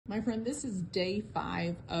My friend, this is day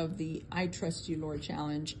 5 of the I Trust You, Lord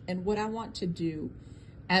challenge. And what I want to do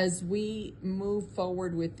as we move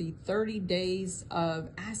forward with the 30 days of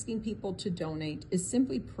asking people to donate is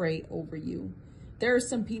simply pray over you. There are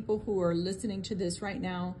some people who are listening to this right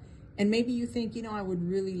now, and maybe you think, I would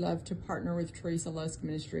really love to partner with Teresa Lusk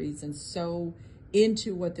Ministries and sow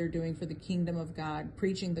into what they're doing for the kingdom of God,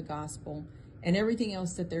 preaching the gospel and everything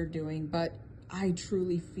else that they're doing. But I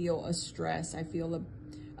truly feel a stress. I feel a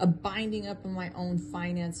binding up in my own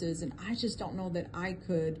finances, and I just don't know that I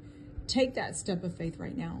could take that step of faith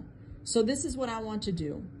right now. So this is what I want to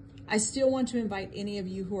do. I still want to invite any of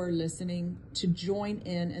you who are listening to join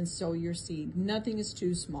in and sow your seed. Nothing is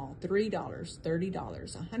too small. $3, $30,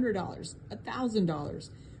 $100, $1,000,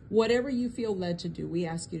 whatever you feel led to do, we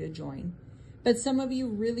ask you to join. But some of you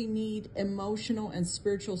really need emotional and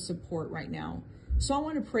spiritual support right now. So I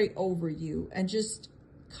want to pray over you and just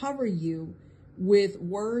cover you with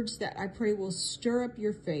words that I pray will stir up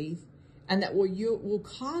your faith and that will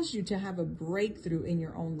cause you to have a breakthrough in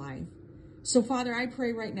your own life. So Father, I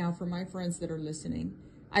pray right now for my friends that are listening.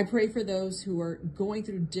 I pray for those who are going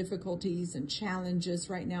through difficulties and challenges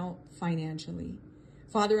right now financially.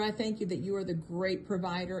 Father, I thank you that you are the great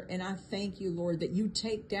provider, and I thank you, Lord, that you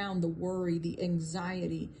take down the worry, the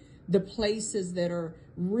anxiety, the places that are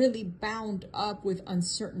really bound up with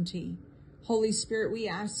uncertainty. Holy Spirit, we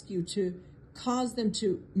ask you to cause them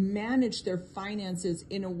to manage their finances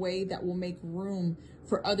in a way that will make room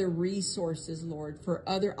for other resources, Lord, for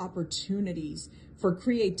other opportunities, for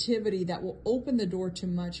creativity that will open the door to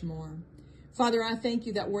much more. Father, I thank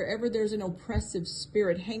you that wherever there's an oppressive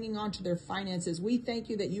spirit hanging on to their finances, we thank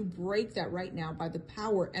you that you break that right now by the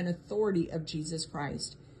power and authority of Jesus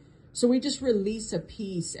Christ. So we just release a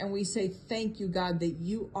peace and we say, thank you, God, that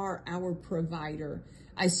you are our provider.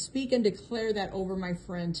 I speak and declare that over my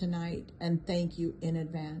friend tonight, and thank you in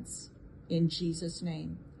advance. In Jesus'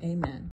 name, amen.